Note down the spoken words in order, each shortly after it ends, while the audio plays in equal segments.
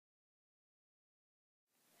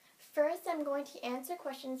First, I'm going to answer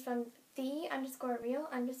questions from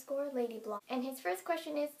the_real_ladyblog. And his first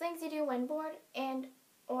question is things you do when bored and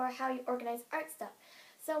or how you organize art stuff.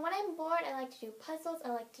 So when I'm bored, I like to do puzzles, I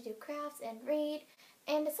like to do crafts and read.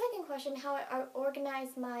 And the second question, how I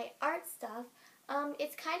organize my art stuff,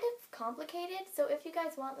 it's kind of complicated. So if you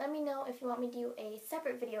guys want, let me know if you want me to do a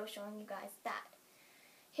separate video showing you guys that.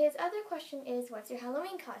 His other question is, what's your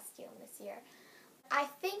Halloween costume this year? I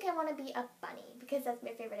think I want to be a bunny because that's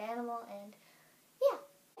my favorite animal, and yeah.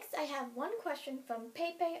 Next, I have one question from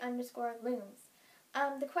Pepe_looms.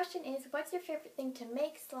 The question is, what's your favorite thing to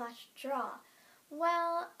make/draw?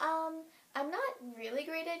 Well, I'm not really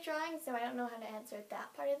great at drawing, so I don't know how to answer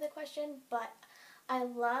that part of the question, but I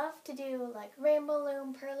love to do like rainbow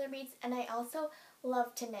loom, perler beads, and I also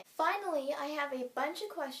love to knit. Finally, I have a bunch of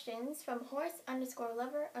questions from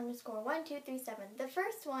horse_lover_1237. The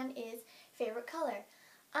first one is favorite color.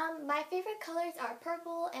 My favorite colors are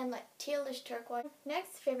purple and like tealish turquoise.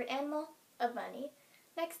 Next, favorite animal, a bunny.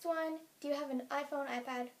 Next one, do you have an iPhone,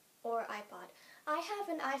 iPad, or iPod? I have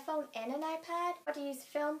an iPhone and an iPad. How to use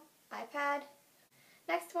film, iPad.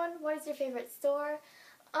 Next one, what is your favorite store?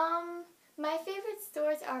 My favorite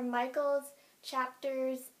stores are Michael's,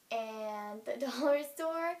 Chapters, and the dollar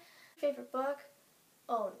store. Favorite book?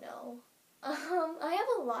 Oh no. I have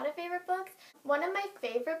a lot of favorite books. One of my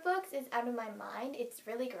favorite books is Out of My Mind. It's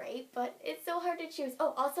really great, but it's so hard to choose.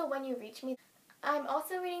 Oh, also When You Reach Me. I'm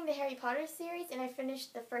also reading the Harry Potter series, and I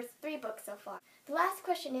finished the first 3 books so far. The last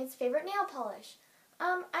question is favorite nail polish.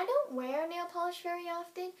 I don't wear nail polish very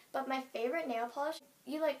often, but my favorite nail polish,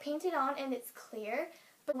 you like paint it on and it's clear,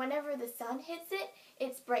 but whenever the sun hits it,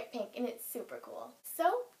 it's bright pink and it's super cool.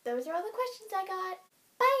 So, those are all the questions I got.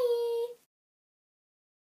 Bye!